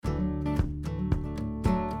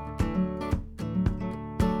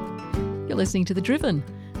You're listening to The Driven,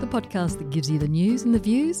 the podcast that gives you the news and the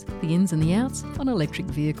views, the ins and the outs on electric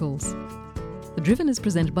vehicles. The Driven is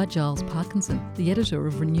presented by Giles Parkinson, the editor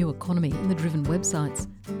of Renew Economy and The Driven websites.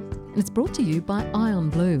 And it's brought to you by Ion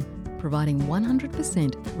Blue, providing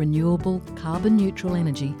 100% renewable carbon neutral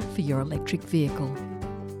energy for your electric vehicle.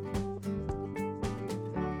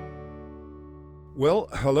 Well,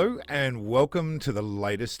 hello and welcome to the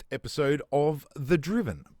latest episode of The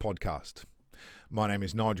Driven podcast. My name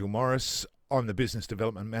is Nigel Morris. I'm the Business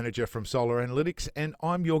Development Manager from Solar Analytics and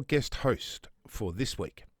I'm your guest host for this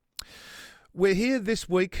week. We're here this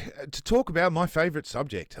week to talk about my favourite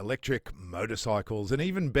subject, electric motorcycles, and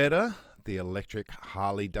even better, the electric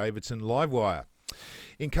Harley Davidson Livewire.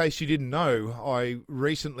 In case you didn't know, I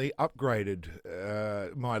recently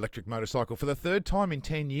upgraded my electric motorcycle for the third time in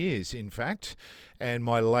 10 years, in fact, and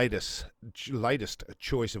my latest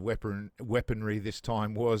choice of weaponry this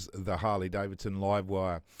time was the Harley Davidson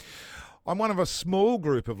Livewire. I'm one of a small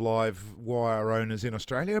group of Livewire owners in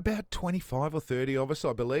Australia, about 25 or 30 of us,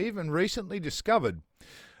 I believe, and recently discovered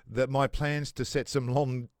that my plans to set some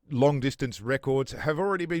long-distance records have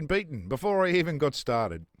already been beaten before I even got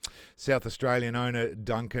started. South Australian owner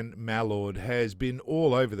Duncan Mallord has been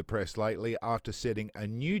all over the press lately after setting a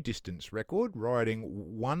new distance record, riding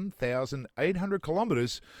 1,800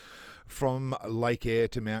 kilometres from Lake Eyre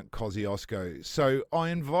to Mount Kosciuszko. So I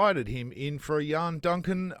invited him in for a yarn.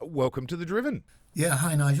 Duncan, welcome to The Driven. Yeah,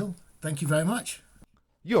 hi Nigel. Thank you very much.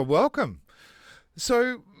 You're welcome.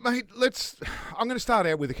 So, mate, I'm going to start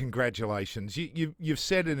out with a congratulations. You've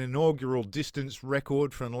set an inaugural distance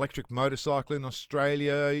record for an electric motorcycle in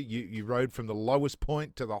Australia. You rode from the lowest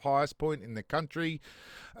point to the highest point in the country.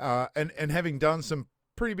 And having done some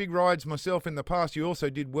pretty big rides myself in the past, you also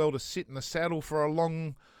did well to sit in the saddle for a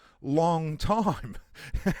long time.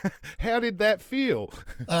 How did that feel?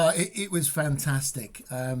 It was fantastic.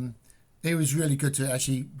 It was really good to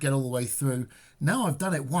actually get all the way through. Now I've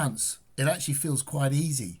done it once. It actually feels quite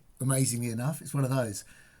easy, amazingly enough. It's one of those.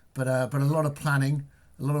 But a lot of planning,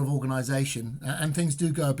 a lot of organisation, and things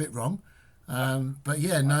do go a bit wrong. But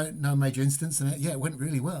yeah, no major incidents, and it went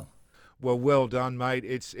really well. Well done, mate.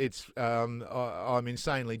 I'm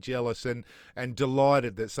insanely jealous and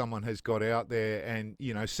delighted that someone has got out there and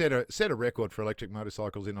set a record for electric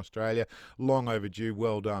motorcycles in Australia. Long overdue.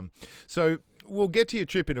 Well done. So we'll get to your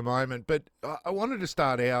trip in a moment, but I wanted to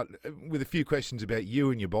start out with a few questions about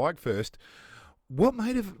you and your bike first. What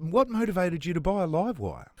motivated you to buy a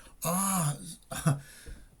Livewire?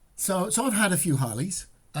 So I've had a few Harleys.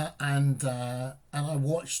 And I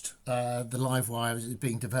watched the Livewire as it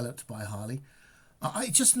being developed by Harley.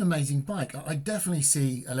 It's just an amazing bike. I definitely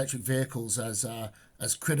see electric vehicles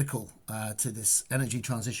as critical to this energy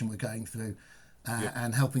transition we're going through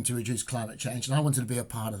and helping to reduce climate change. And I wanted to be a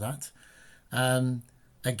part of that.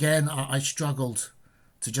 Again, I struggled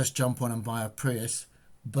to just jump on and buy a Prius,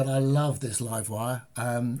 but I love this Livewire.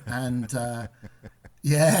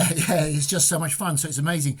 It's just so much fun. So it's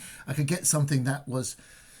amazing. I could get something that was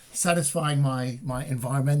satisfying my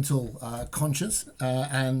environmental conscience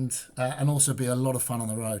and also be a lot of fun on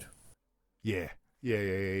the road. Yeah.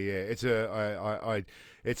 It's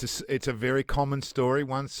a very common story.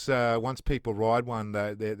 Once people ride one,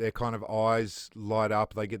 their kind of eyes light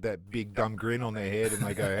up. They get that big dumb grin on their head, and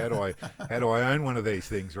they go, "How do I own one of these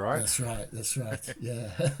things?" Right? That's right. Yeah.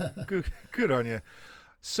 Good on you.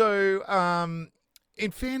 So,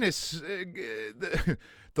 in fairness,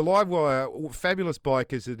 the Livewire, fabulous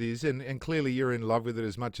bike as it is, and clearly you're in love with it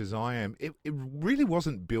as much as I am, it really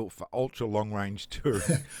wasn't built for ultra long range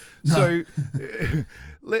touring. No. So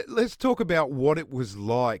let's talk about what it was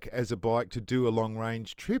like as a bike to do a long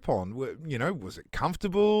range trip on. Was it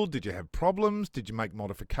comfortable? Did you have problems? Did you make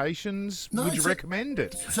modifications? No, Would you recommend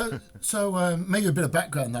it? So maybe a bit of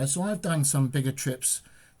background though. So I've done some bigger trips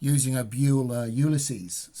using a Buell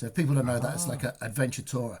Ulysses. So if people don't know that, it's like an adventure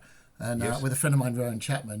tourer. And yes. With a friend of mine, Rowan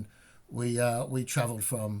Chapman, we travelled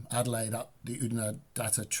from Adelaide up the Udina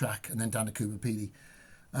track and then down to Coober Pedy.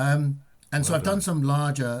 So I've done some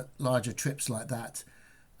larger trips like that.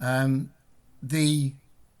 The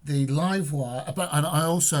Livewire, and I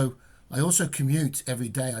also commute every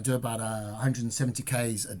day. I do about 170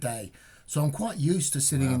 k's a day, so I'm quite used to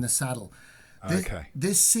sitting in the saddle.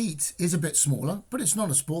 This seat is a bit smaller, but it's not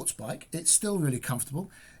a sports bike. It's still really comfortable.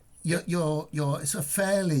 It's a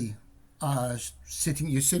fairly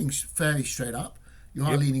you're sitting fairly straight up. You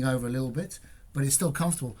are leaning over a little bit, but it's still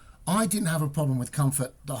comfortable. I didn't have a problem with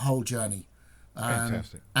comfort the whole journey.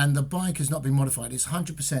 Fantastic. And the bike has not been modified. It's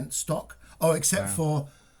 100% stock. except for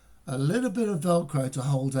a little bit of Velcro to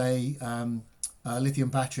hold a lithium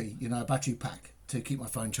battery, a battery pack to keep my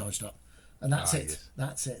phone charged up. And that's it. Yes.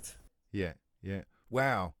 That's it. Yeah, yeah.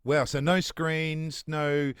 Wow, wow. So no screens,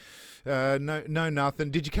 no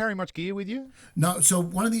nothing. Did you carry much gear with you? No, so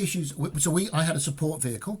one of the issues, I had a support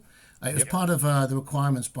vehicle. It was Yep. part of the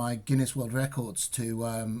requirements by Guinness World Records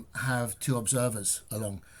to have two observers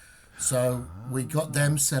along. So we got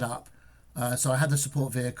them set up. So I had the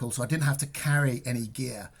support vehicle, so I didn't have to carry any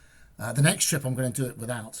gear. The next trip I'm going to do it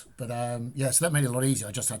without. But so that made it a lot easier.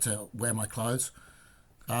 I just had to wear my clothes.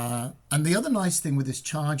 And the other nice thing with this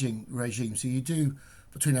charging regime, so you do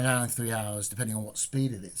between an hour and 3 hours, depending on what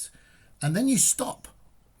speed it is. And then you stop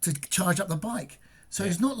to charge up the bike. So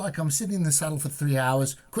it's not like I'm sitting in the saddle for 3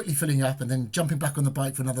 hours, quickly filling up and then jumping back on the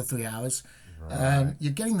bike for another 3 hours. Right.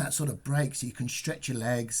 You're getting that sort of break so you can stretch your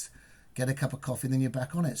legs, get a cup of coffee, and then you're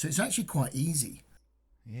back on it. So it's actually quite easy.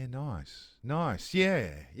 Yeah, nice.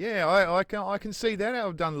 Yeah. I can see that.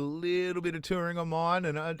 I've done a little bit of touring on mine,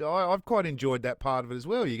 and I've quite enjoyed that part of it as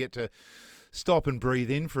well. You get to stop and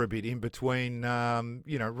breathe in for a bit in between,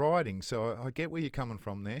 riding. So I get where you're coming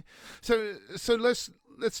from there. So let's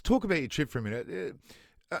talk about your trip for a minute.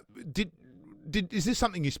 Is this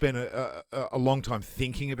something you spent a long time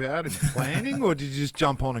thinking about and planning, or did you just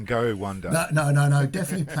jump on and go one day? No.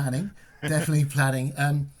 Definitely planning.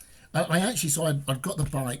 I'd got the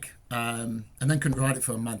bike and then couldn't ride it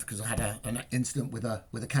for a month because I had an incident with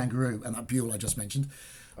a kangaroo and that Buell I just mentioned.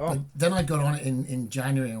 Oh. But then I got on it in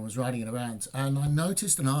January and was riding it around, and I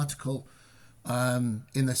noticed an article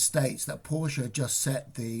in the States that Porsche had just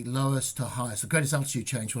set the lowest to highest, the greatest altitude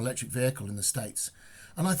change for an electric vehicle in the States.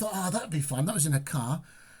 And I thought, that'd be fun. That was in a car.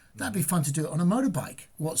 That'd be fun to do it on a motorbike.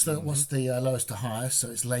 What's the lowest to highest? So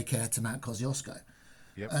it's Lake Air to Mount Kosciuszko.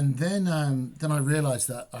 Yep. And then I realised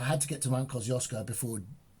that I had to get to Mount Kosciuszko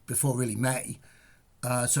before really May,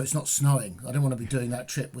 so it's not snowing. I don't want to be doing that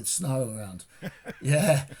trip with snow around.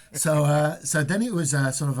 Yeah. So then it was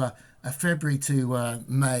sort of a February to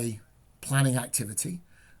May planning activity.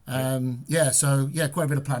 Quite a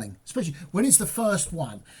bit of planning, especially when it's the first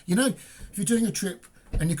one. You know, if you're doing a trip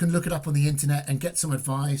and you can look it up on the internet and get some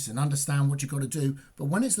advice and understand what you've got to do, but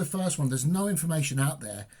when it's the first one, there's no information out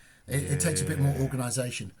there. It takes a bit more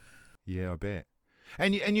organisation. Yeah, I bet.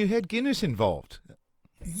 And you had Guinness involved.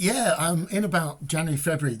 Yeah, in about January,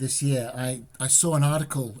 February this year, I saw an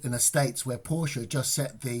article in the States where Porsche just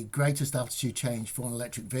set the greatest altitude change for an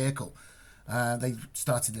electric vehicle. They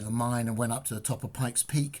started in a mine and went up to the top of Pikes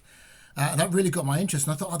Peak. And that really got my interest,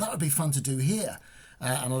 and I thought, that would be fun to do here.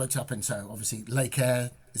 And I looked up, and so obviously Lake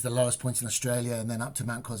Air is the lowest point in Australia, and then up to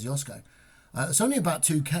Mount Kosciuszko. It's only about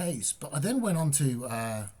 2 Ks, but I then went on to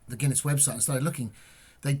the Guinness website and started looking.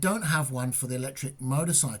 They don't have one for the electric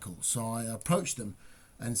motorcycle, so I approached them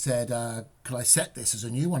and said, could I set this as a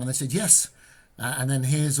new one? And they said, yes. And then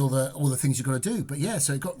here's all the things you've got to do. But yeah,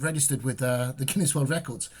 so it got registered with the Guinness World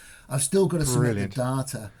Records. I've still got to submit the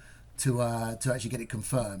data to actually get it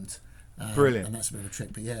confirmed. Brilliant. And that's a bit of a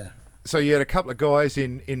trick, but yeah. So you had a couple of guys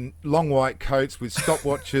in long white coats with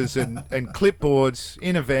stopwatches and clipboards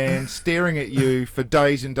in a van staring at you for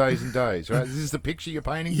days and days and days, right? This is the picture you're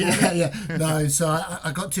painting for me? Yeah. No, so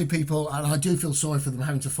I got 2 people, and I do feel sorry for them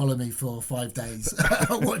having to follow me for 5 days,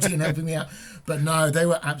 watching and helping me out. But no, they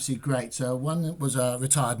were absolutely great. So one was a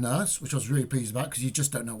retired nurse, which I was really pleased about because you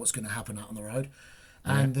just don't know what's going to happen out on the road.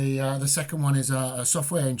 And the second one is a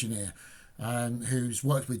software engineer. Who's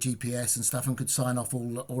worked with GPS and stuff and could sign off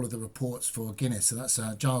all of the reports for Guinness. So that's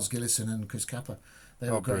Giles Gillison and Chris Kappa. They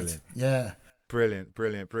were great. Brilliant. Yeah.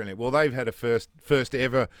 Brilliant. Well, they've had a first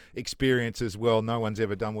ever experience as well. No one's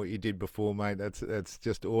ever done what you did before, mate. That's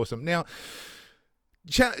just awesome. Now,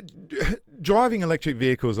 driving electric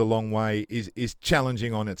vehicles a long way is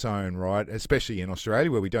challenging on its own, right? Especially in Australia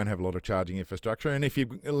where we don't have a lot of charging infrastructure. And if you're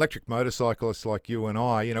electric motorcyclists like you and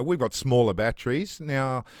I, we've got smaller batteries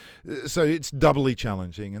now, so it's doubly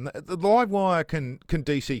challenging. And the Livewire can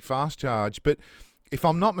DC fast charge, but if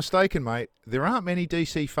I'm not mistaken, mate, there aren't many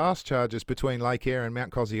DC fast chargers between Lake Air and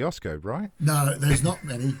Mount Kosciuszko, right? No, there's not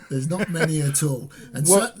many. There's not many at all. And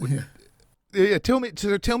Yeah, tell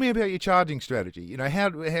me about your charging strategy. How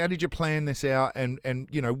did you plan this out, and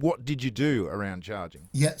what did you do around charging?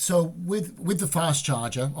 Yeah, so with the fast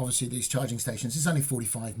charger, obviously these charging stations, it's only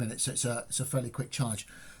 45 minutes, so it's a fairly quick charge.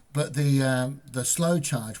 But the slow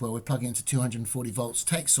charge, where we're plugging into 240 volts,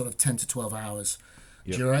 takes sort of 10 to 12 hours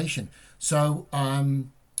duration. So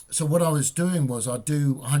what I was doing was I'd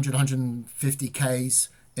do 150 Ks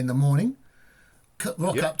in the morning,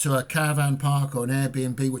 rock up to a caravan park or an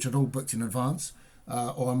Airbnb, which I'd all booked in advance,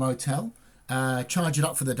 or a motel, charge it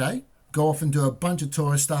up for the day, go off and do a bunch of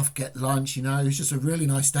tourist stuff, get lunch, it's just a really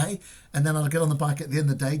nice day. And then I'll get on the bike at the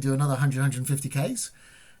end of the day, do another 100, 150 Ks,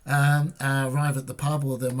 arrive at the pub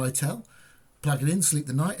or the motel, plug it in, sleep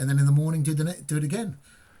the night, and then in the morning do it again.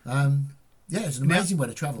 It's an amazing way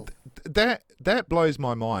to travel. That blows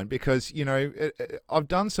my mind because, I've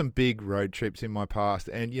done some big road trips in my past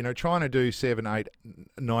and, trying to do 7, 8,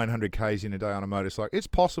 900 Ks in a day on a motorcycle, it's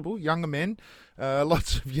possible. Younger men,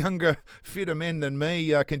 lots of younger, fitter men than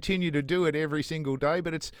me continue to do it every single day,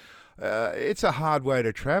 but it's a hard way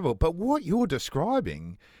to travel. But what you're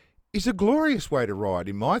describing is a glorious way to ride,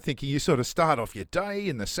 in my thinking. You sort of start off your day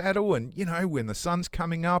in the saddle and, when the sun's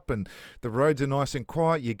coming up and the roads are nice and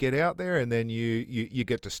quiet, you get out there and then you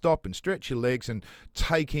get to stop and stretch your legs and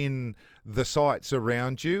take in the sights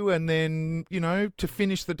around you. And then, to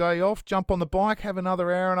finish the day off, jump on the bike, have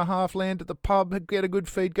another hour and a half, land at the pub, get a good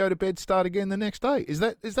feed, go to bed, start again the next day. Is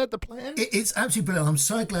that the plan? It's absolutely brilliant. I'm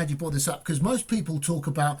so glad you brought this up because most people talk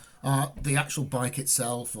about the actual bike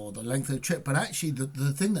itself or the length of the trip, but actually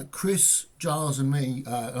the thing that Chris, Giles and me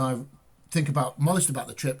and I think about most about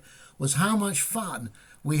the trip was how much fun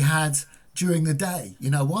we had during the day,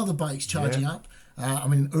 while the bike's charging up.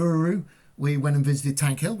 In Uru, we went and visited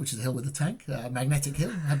Tank Hill, which is a hill with a tank, magnetic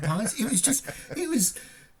hill, had pies. It was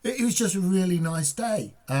just a really nice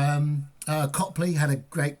day. Copley had a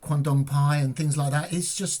great Kwandong pie and things like that.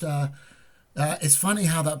 It's just it's funny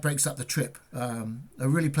how that breaks up the trip. A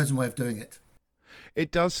really pleasant way of doing it.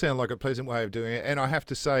 It does sound like a pleasant way of doing it, and I have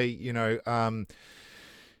to say,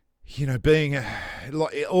 being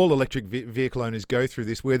like all electric vehicle owners go through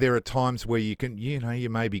this, where there are times where you can, you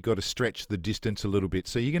maybe got to stretch the distance a little bit,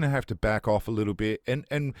 so you're going to have to back off a little bit,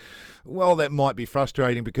 and while that might be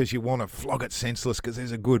frustrating because you want to flog it senseless because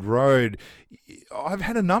there's a good road, I've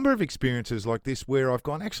had a number of experiences like this where I've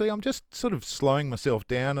gone, actually, I'm just sort of slowing myself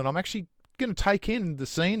down, and I'm actually going to take in the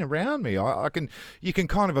scene around me. You can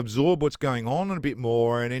kind of absorb what's going on a bit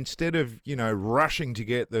more, and instead of rushing to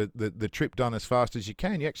get the trip done as fast as you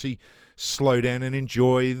can, you actually slow down and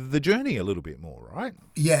enjoy the journey a little bit more, right?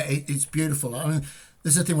 Yeah, it's beautiful. I mean,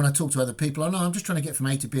 this is the thing when I talk to other people, I'm just trying to get from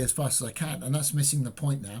A to B as fast as I can, and that's missing the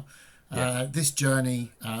point now. Yeah. This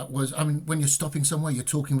journey was, when you're stopping somewhere, you're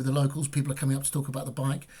talking with the locals, people are coming up to talk about the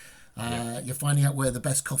bike, you're finding out where the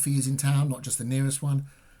best coffee is in town, not just the nearest one.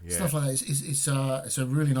 Yeah. Stuff like that. It's a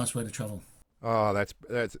really nice way to travel. Oh,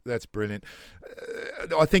 that's brilliant.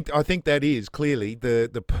 I think that is clearly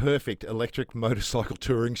the perfect electric motorcycle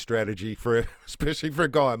touring strategy especially for a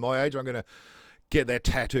guy my age. I'm going to get that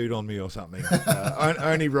tattooed on me or something.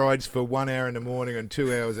 Only rides for 1 hour in the morning and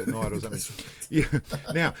 2 hours at night or something. Yeah.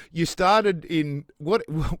 Now, you started in what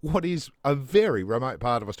is a very remote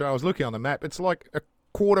part of Australia. I was looking on the map. It's like a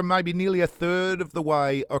quarter, maybe nearly a third of the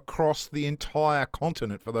way across the entire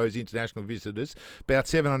continent for those international visitors, about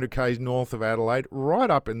 700 k's north of Adelaide, right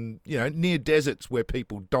up in, near deserts where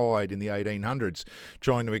people died in the 1800s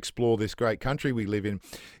trying to explore this great country we live in.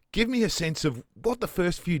 Give me a sense of what the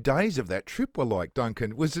first few days of that trip were like,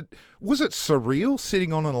 Duncan. Was it surreal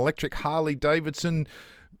sitting on an electric Harley Davidson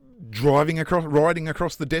riding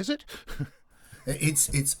across the desert?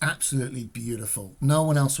 It's absolutely beautiful. No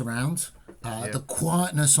one else around. The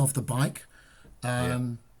quietness of the bike,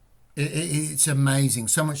 it's amazing.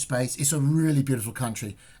 So much space. It's a really beautiful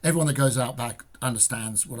country. Everyone that goes out back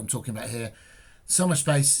understands what I'm talking about here. So much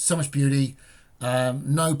space, so much beauty.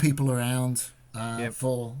 No people around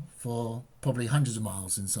for probably hundreds of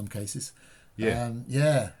miles in some cases.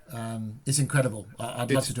 It's incredible. I'd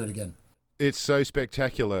love to do it again. It's so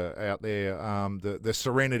spectacular out there. The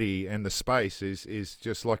serenity and the space is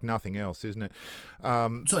just like nothing else, isn't it?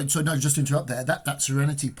 So no, just to interrupt there. That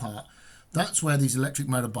serenity part, that's where these electric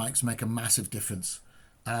motorbikes make a massive difference.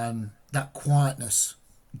 That quietness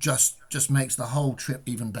just makes the whole trip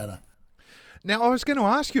even better. Now, I was going to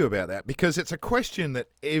ask you about that because it's a question that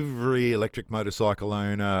every electric motorcycle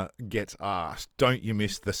owner gets asked. Don't you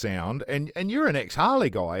miss the sound? And you're an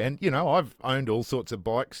ex-Harley guy, and, I've owned all sorts of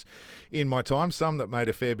bikes in my time, some that made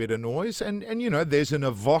a fair bit of noise, and there's an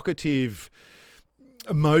evocative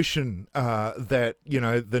emotion that,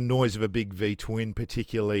 the noise of a big V-twin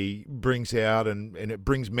particularly brings out, and it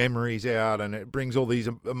brings memories out, and it brings all these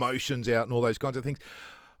emotions out and all those kinds of things.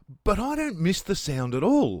 But I don't miss the sound at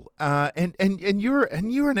all. And you're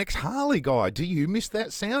an ex-Harley guy. Do you miss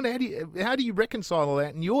that sound? How do you reconcile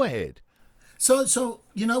that in your head? So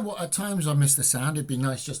you know what? At times I miss the sound. It'd be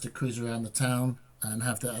nice just to cruise around the town and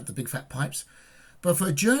have the big fat pipes. But for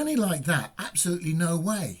a journey like that, absolutely no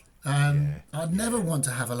way. I'd never want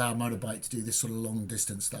to have a loud motorbike to do this sort of long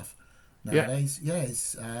distance stuff nowadays.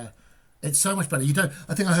 It's so much better.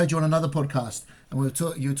 I think I heard you on another podcast, and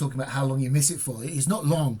you were talking about how long you miss it for. It's not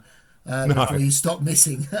long, before you stop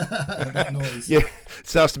missing that noise. Yeah, it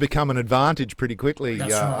starts to become an advantage pretty quickly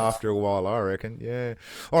That's right. after a while, I reckon. Yeah.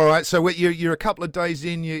 All right, so you're a couple of days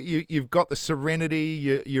in, you've got the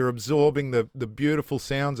serenity, you're absorbing the beautiful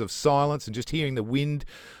sounds of silence and just hearing the wind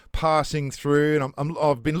passing through, and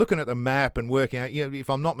I've been looking at the map and working out, if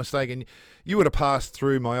I'm not mistaken, you would have passed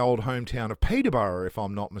through my old hometown of Peterborough, if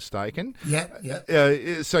I'm not mistaken. Yeah.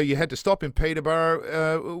 So you had to stop in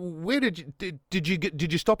Peterborough. Where did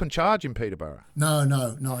you stop and charge in Peterborough? No,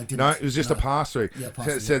 I didn't. No, it was just a pass through. Yeah,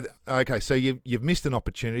 pass through. Okay, so you've missed an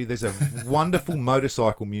opportunity. There's a wonderful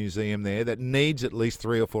motorcycle museum there that needs at least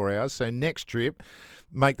 3 or 4 hours. So next trip,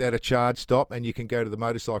 make that a charge stop, and you can go to the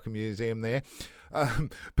motorcycle museum there.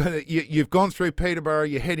 But you've gone through Peterborough,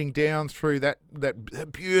 you're heading down through that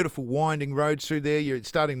beautiful winding roads through there. You're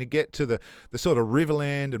starting to get to the sort of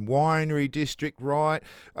Riverland and Winery district, right?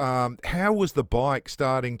 How was the bike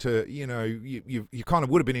starting to, you kind of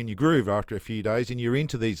would have been in your groove after a few days, and you're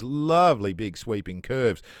into these lovely big sweeping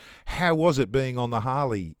curves. How was it being on the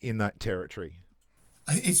Harley in that territory?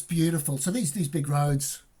 It's beautiful. So these big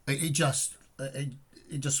roads, it just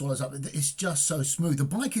swallows up. It's just so smooth. The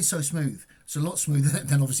bike is so smooth. It's a lot smoother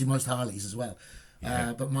than obviously most Harleys as well.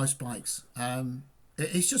 Yeah. But most bikes,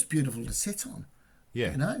 it's just beautiful to sit on.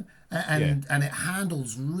 Yeah. And it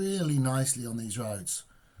handles really nicely on these roads.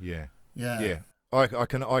 Yeah. Yeah. I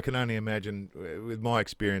can only imagine, with my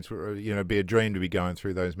experience, it'd be a dream to be going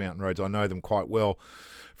through those mountain roads. I know them quite well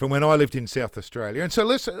from when I lived in South Australia. And so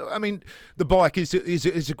the bike is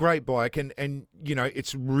a great bike, and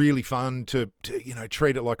it's really fun to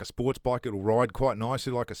treat it like a sports bike. It'll ride quite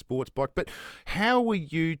nicely like a sports bike. But how were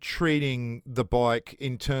you treating the bike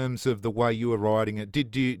in terms of the way you were riding it?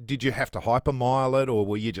 Did you have to hypermile it, or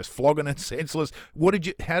were you just flogging it senseless?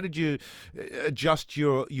 How did you adjust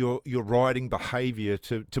your riding behaviour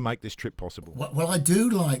to make this trip possible? Well, I do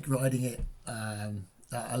like riding it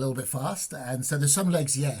a little bit fast, and so there's some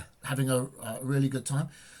legs, having a really good time.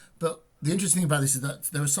 But the interesting thing about this is that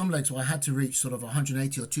there were some legs where I had to reach sort of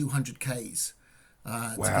 180 or 200 Ks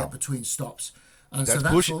to get between stops. And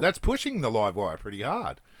that's pushing the Livewire pretty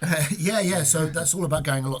hard. Yeah. So that's all about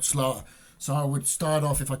going a lot slower. So I would start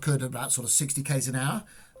off, if I could, about sort of 60 Ks an hour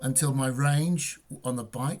until my range on the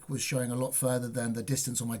bike was showing a lot further than the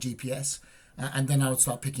distance on my GPS. And then I would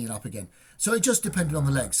start picking it up again. So it just depended on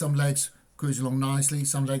the legs. Some legs cruise along nicely,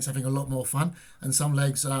 some legs having a lot more fun, and some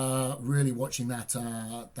legs are really watching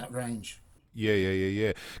that range.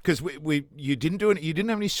 Yeah. Because you didn't do it. You didn't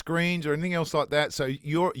have any screens or anything else like that. So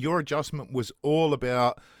your adjustment was all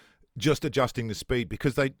about just adjusting the speed,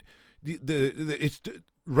 because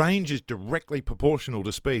range is directly proportional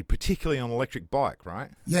to speed, particularly on an electric bike, right?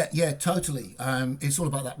 Yeah, totally. It's all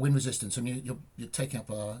about that wind resistance, and you're taking up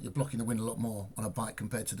you're blocking the wind a lot more on a bike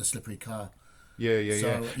compared to the slippery car.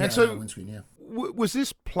 Yeah. And so, windscreen, was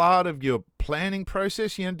this part of your planning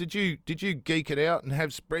process? Did you geek it out and have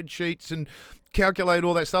spreadsheets and calculate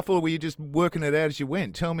all that stuff, or were you just working it out as you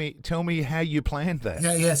went? Tell me how you planned that.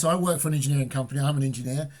 Yeah. So I work for an engineering company. I'm an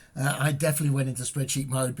engineer. I definitely went into spreadsheet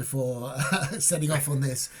mode before setting off on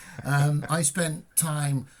this. I spent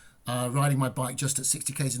time riding my bike just at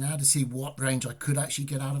 60 Ks an hour to see what range I could actually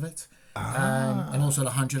get out of it, and also at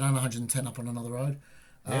 100 and 110 up on another road.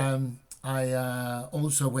 I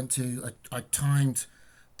also I timed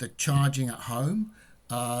the charging at home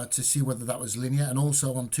to see whether that was linear, and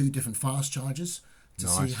also on 2 different fast chargers to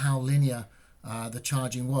see how linear the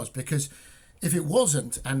charging was. Because if it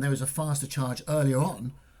wasn't, and there was a faster charge earlier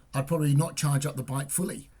on, I'd probably not charge up the bike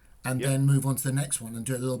fully and then move on to the next one and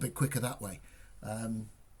do it a little bit quicker that way.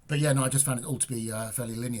 But I just found it all to be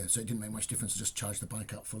fairly linear, so it didn't make much difference to just charge the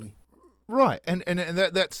bike up fully. Right, and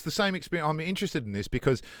that's the same experience. I'm interested in this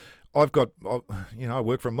because I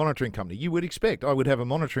work for a monitoring company. You would expect I would have a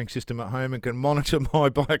monitoring system at home and can monitor my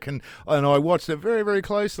bike, and I watched it very, very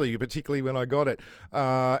closely, particularly when I got it.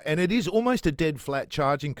 And it is almost a dead flat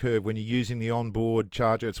charging curve when you're using the onboard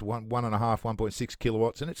charger. It's 1.6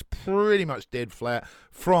 kilowatts, and it's pretty much dead flat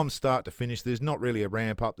from start to finish. There's not really a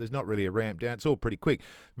ramp up. There's not really a ramp down. It's all pretty quick.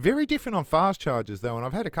 Very different on fast chargers, though, and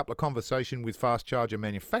I've had a couple of conversations with fast charger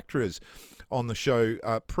manufacturers on the show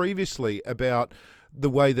previously about the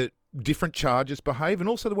way that different chargers behave, and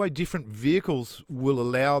also the way different vehicles will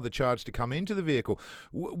allow the charge to come into the vehicle.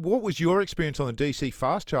 What was your experience on the DC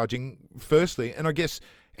fast charging, firstly, and I guess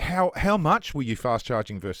how much were you fast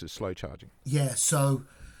charging versus slow charging? Yeah, so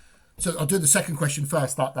I'll do the second question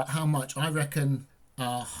first. That how much? I reckon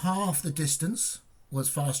half the distance was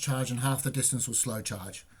fast charge and half the distance was slow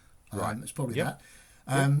charge. Right, it's probably that.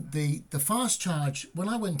 The fast charge, when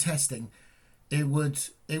I went testing,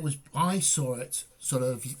 I saw it sort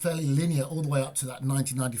of fairly linear all the way up to that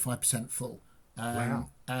 95% full. Wow.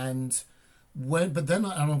 And and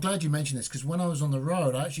I'm glad you mentioned this, because when I was on the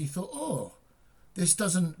road, I actually thought, oh, this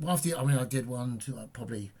doesn't, I did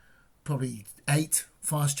probably 8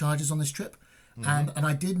 fast charges on this trip. And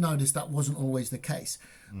I did notice that wasn't always the case,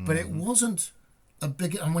 but it wasn't a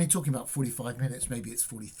big, and when you're talking about 45 minutes, maybe it's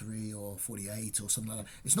 43 or 48 or something like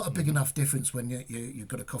that. It's not a big enough difference when you've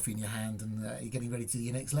got a coffee in your hand and you're getting ready to do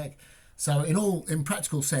your next leg. So in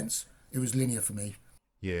practical sense, it was linear for me.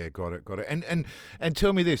 Yeah, got it. And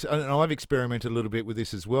tell me this, and I've experimented a little bit with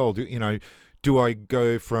this as well. Do I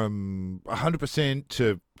go from 100%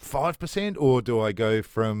 to 5%, or do I go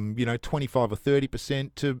from 25 or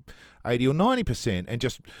 30% to 80 or 90%, and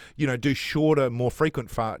just do shorter, more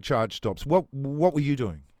frequent charge stops? What were you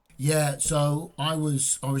doing? Yeah, so I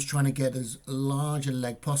was trying to get as large a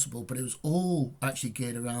leg possible, but it was all actually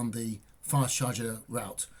geared around the fast charger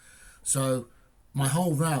route. So my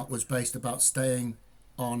whole route was based about staying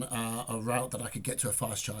on a route that I could get to a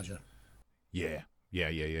fast charger. Yeah.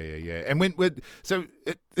 And we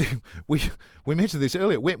mentioned this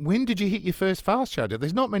earlier. When did you hit your first fast charger?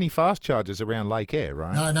 There's not many fast chargers around Lake Eyre,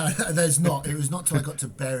 right? No, there's not. It was not till I got to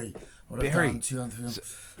Berry. Berry.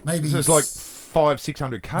 Maybe so it's like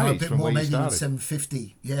 500-600 k's no, a bit from more, where you maybe started.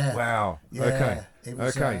 750. Yeah. Wow. Yeah, Okay. it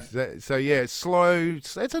was, So it's slow.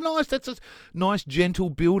 That's a nice gentle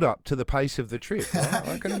build up to the pace of the trip. Right?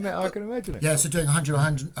 I can imagine it. Yeah. So doing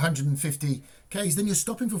 150 k's, then you're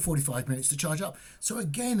stopping for 45 minutes to charge up. So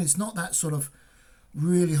again, it's not that sort of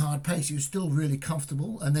really hard pace. You're still really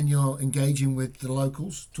comfortable, and then you're engaging with the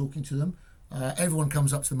locals, talking to them. Everyone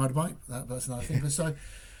comes up to the motorbike. That's another thing. So.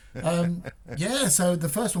 So the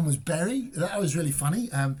first one was Berry. That was really funny.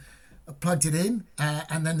 I plugged it in,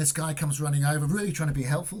 and then this guy comes running over, really trying to be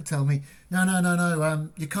helpful, tell me, no,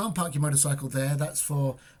 you can't park your motorcycle there. That's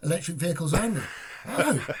for electric vehicles only.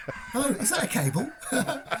 Oh, is that a cable?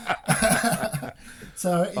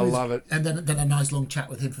 I love it. And then a nice long chat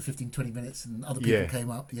with him for 15-20 minutes, and other people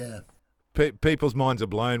came up. Yeah. People's minds are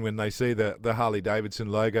blown when they see the Harley Davidson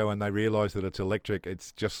logo and they realise that it's electric.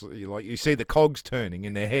 It's just like you see the cogs turning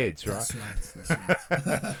in their heads, right? That's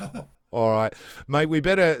right. All right, mate, we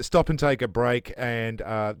better stop and take a break and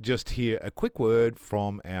just hear a quick word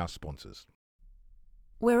from our sponsors.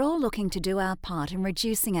 We're all looking to do our part in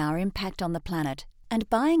reducing our impact on the planet, and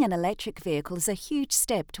buying an electric vehicle is a huge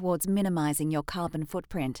step towards minimising your carbon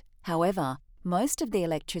footprint. However, most of the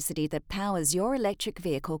electricity that powers your electric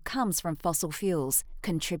vehicle comes from fossil fuels,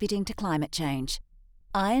 contributing to climate change.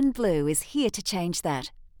 Iron Blue is here to change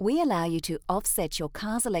that. We allow you to offset your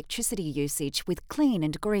car's electricity usage with clean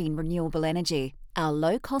and green renewable energy. Our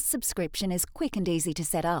low-cost subscription is quick and easy to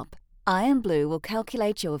set up. Iron Blue will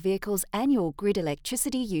calculate your vehicle's annual grid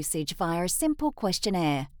electricity usage via a simple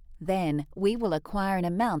questionnaire. Then, we will acquire an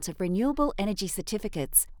amount of renewable energy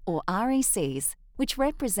certificates, or RECs, which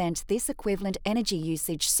represent this equivalent energy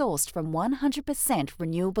usage sourced from 100%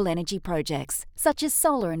 renewable energy projects, such as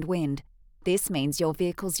solar and wind. This means your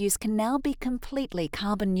vehicle's use can now be completely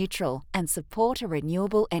carbon neutral and support a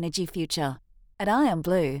renewable energy future. At Iron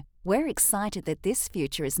Blue, we're excited that this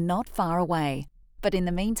future is not far away. But in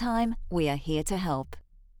the meantime, we are here to help.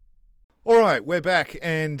 All right, we're back,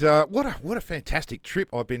 and what a fantastic trip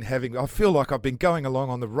I've been having. I feel like I've been going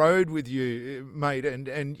along on the road with you, mate, and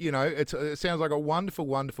it sounds like a wonderful,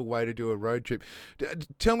 wonderful way to do a road trip.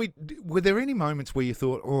 Tell me, were there any moments where you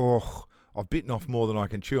thought, oh, I've bitten off more than I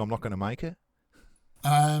can chew, I'm not going to make it?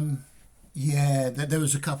 Yeah, there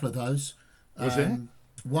was a couple of those. Was there?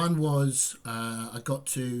 One was I got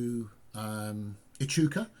to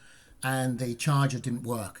Echuca, and the charger didn't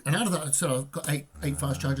work. And out of that, so I've got eight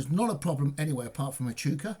fast chargers. Not a problem anywhere apart from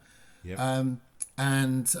Echuca. Yep. There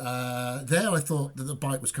I thought that the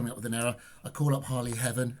bike was coming up with an error. I called up Harley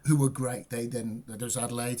Heaven, who were great. There was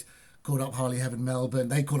Adelaide, called up Harley Heaven Melbourne.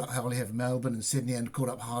 They called up Harley Heaven Melbourne and Sydney, and called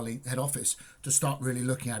up Harley head office to start really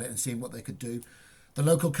looking at it and seeing what they could do. The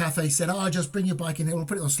local cafe said, just bring your bike in here. We'll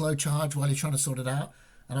put it on slow charge while you're trying to sort it out.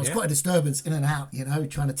 And I was quite a disturbance in and out,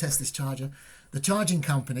 trying to test this charger. The charging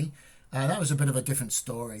company, that was a bit of a different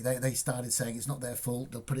story. They started saying it's not their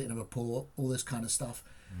fault. They'll put it in a report, all this kind of stuff.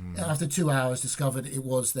 After 2 hours, discovered it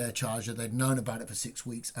was their charger. They'd known about it for 6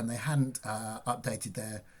 weeks, and they hadn't updated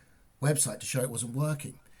their website to show it wasn't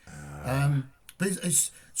working.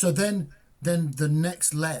 So then the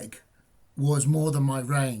next leg was more than my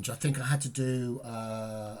range. I think I had to do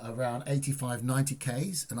around 85, 90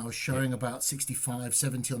 Ks, and I was showing about 65,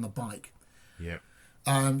 70 on the bike. Yeah.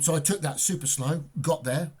 So I took that super slow, got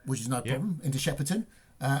there, which is no problem, into Shepparton.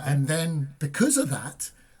 And then because of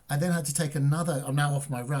that, I then had to take another, I'm now off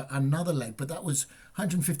my route, another leg, but that was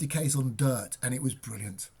 150 Ks on dirt, and it was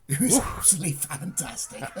brilliant. It was absolutely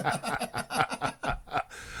fantastic. I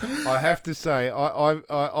have to say,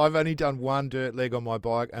 I've only done one dirt leg on my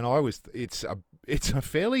bike, and it's a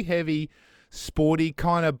fairly heavy, sporty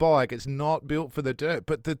kind of bike. It's not built for the dirt,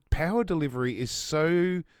 but the power delivery is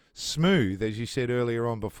so smooth, as you said earlier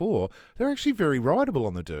on before. They're actually very rideable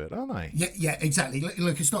on the dirt, aren't they? Yeah, exactly.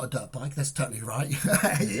 Look, it's not a dirt bike. That's totally right.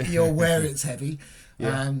 You're aware it's heavy.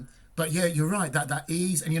 Yeah. But yeah, you're right. That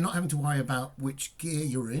ease, and you're not having to worry about which gear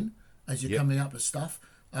you're in as you're coming up with stuff.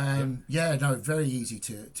 Yeah, no, very easy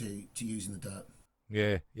to use in the dirt.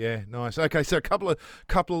 Yeah, nice. Okay, so a couple of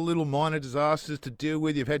little minor disasters to deal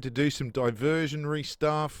with. You've had to do some diversionary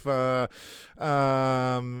stuff, but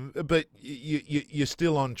you're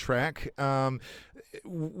still on track.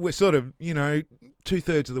 We're sort of,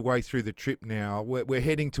 2/3 of the way through the trip now. We're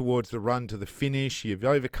heading towards the run to the finish. You've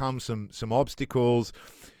overcome some obstacles.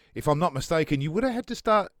 If I'm not mistaken, you would have had to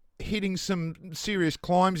start hitting some serious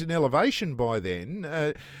climbs in elevation by then.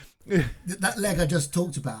 That leg I just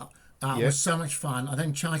talked about was so much fun. I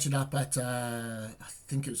then charged it up at, I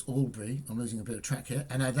think it was Albury. I'm losing a bit of track here.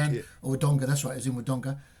 And I then, Wodonga, that's right, it was in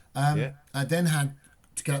Wodonga. I then had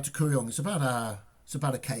to get up to Kuriong. It's about a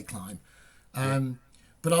K climb.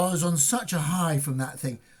 But I was on such a high from that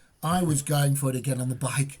thing. I was going for it again on the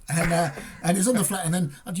bike, and it's on the flat. And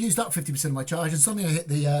then I'd used up 50% of my charge, and suddenly I hit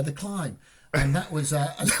the climb, and that was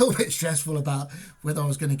a little bit stressful about whether I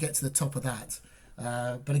was going to get to the top of that.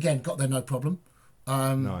 But again, got there no problem.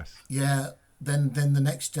 Nice. Yeah. Then the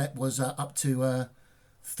next step was up to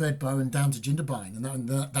Threadbow and down to Jindabyne, and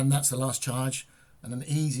then that's the last charge, and an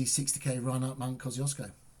easy 60k run up Mount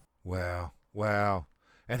Kosciuszko. Wow.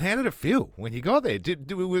 And how did it feel when you got there?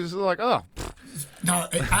 It was like, oh. No,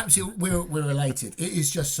 absolutely, we're elated. It is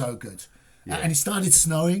just so good. And it started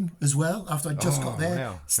snowing as well after I just got there.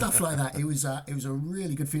 Wow. Stuff like that. It was a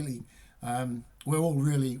really good feeling. We're all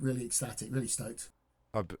really, really ecstatic, really stoked.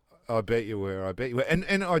 I bet you were.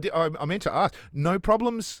 And I meant to ask, no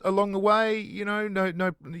problems along the way? No,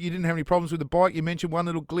 you didn't have any problems with the bike? You mentioned one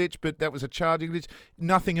little glitch, but that was a charging glitch.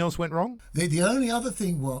 Nothing else went wrong? The only other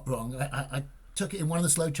thing went wrong, I took it in one of the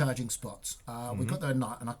slow charging spots. We got there at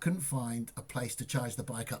night and I couldn't find a place to charge the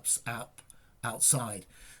bike up outside.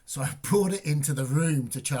 So I brought it into the room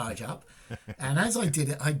to charge up. And as I did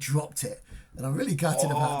it, I dropped it. And I'm really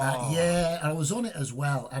gutted about that. Yeah, and I was on it as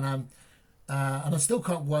well. And I still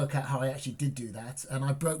can't work out how I actually did do that. And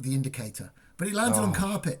I broke the indicator. But it landed on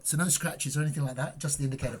carpet, so no scratches or anything like that. Just the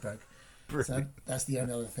indicator broke. Brilliant. So that's the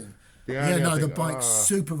only other thing. The bike's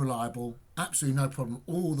super reliable. Absolutely no problem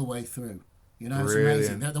all the way through. It's Brilliant.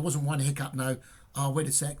 amazing. There wasn't one hiccup. No, wait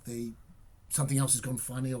a sec. Something else has gone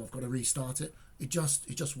funny, or I've got to restart it. It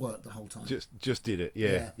just worked the whole time. Just did it.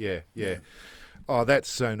 Yeah. Oh, that's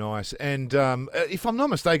so nice. And if I'm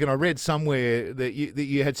not mistaken, I read somewhere that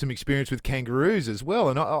you had some experience with kangaroos as well.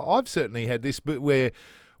 And I've certainly had this, but where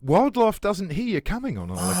wildlife doesn't hear you coming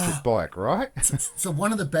on an electric bike, right? So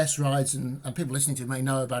one of the best rides, and people listening to it may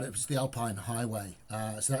know about it, was the Alpine Highway.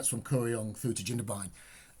 So that's from Kuriong through to Jindabyne.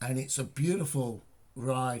 And it's a beautiful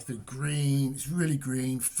ride through green. It's really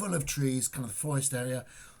green, full of trees, kind of the forest area.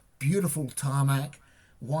 Beautiful tarmac,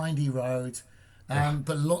 windy road,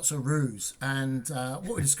 but lots of roos. And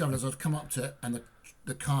what we discovered is I'd come up to it, and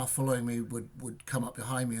the car following me would come up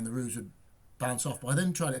behind me, and the roos would bounce off. But I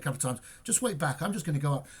then tried it a couple of times. Just wait back. I'm just going to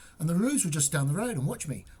go up. And the roos were just down the road and watch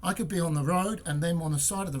me. I could be on the road and them on the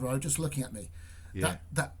side of the road just looking at me. Yeah.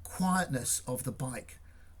 That quietness of the bike.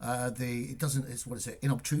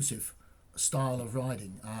 Inobtrusive style of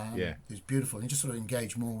riding is beautiful. And you just sort of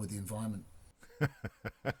engage more with the environment.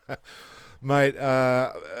 Mate,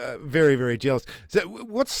 very, very jealous. So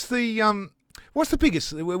what's the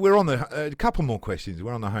biggest, we're on a couple more questions.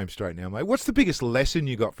 We're on the home straight now, mate. What's the biggest lesson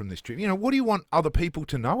you got from this trip? What do you want other people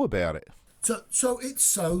to know about it? So it's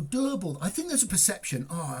so doable. I think there's a perception,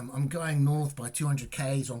 I'm going north by 200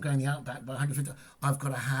 Ks, or I'm going the outback by 150. I've got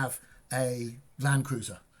to have a Land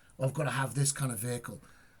Cruiser. I've got to have this kind of vehicle.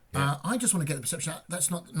 Yeah. I just want to get the perception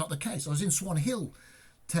that's not the case. I was in Swan Hill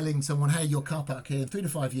telling someone, hey, your car park here in 3 to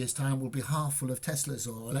 5 years' time will be half full of Teslas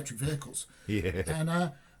or electric vehicles.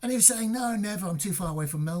 Yeah. And he was saying, no, never, I'm too far away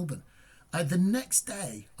from Melbourne. The next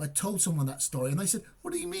day, I told someone that story, and they said,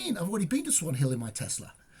 what do you mean? I've already been to Swan Hill in my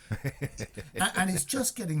Tesla. And it's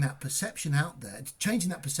just getting that perception out there, changing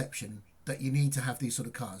that perception that you need to have these sort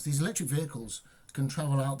of cars. These electric vehicles can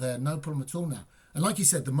travel out there, no problem at all now. And like you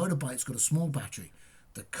said, the motorbike's got a small battery.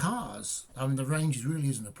 The cars, the range really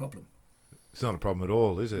isn't a problem. It's not a problem at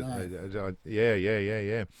all, is it? No.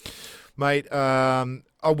 Yeah. Mate, a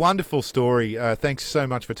wonderful story. Thanks so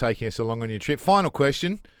much for taking us along on your trip. Final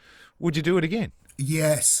question. Would you do it again?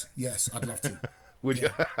 Yes, I'd love to. Would you?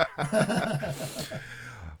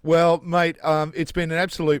 Well, mate, it's been an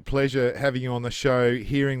absolute pleasure having you on the show,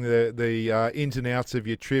 hearing the ins and outs of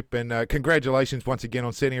your trip, and congratulations once again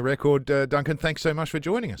on setting a record. Duncan, thanks so much for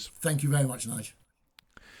joining us. Thank you very much, Nigel.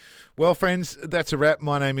 Well, friends, that's a wrap.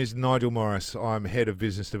 My name is Nigel Morris. I'm Head of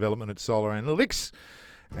Business Development at Solar Analytics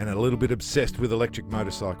and a little bit obsessed with electric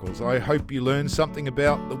motorcycles. I hope you learned something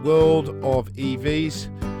about the world of EVs.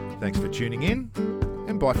 Thanks for tuning in,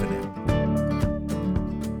 and bye for now.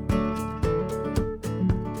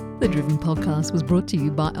 The Driven podcast was brought to you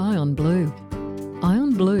by Ion Blue.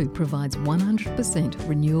 Ion Blue provides 100%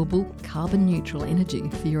 renewable, carbon-neutral energy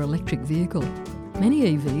for your electric vehicle.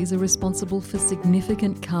 Many EVs are responsible for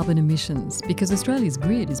significant carbon emissions because Australia's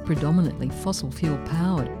grid is predominantly fossil fuel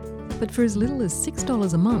powered. But for as little as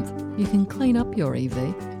 $6 a month, you can clean up your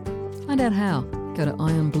EV. Find out how. Go to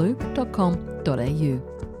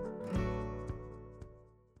ionblue.com.au.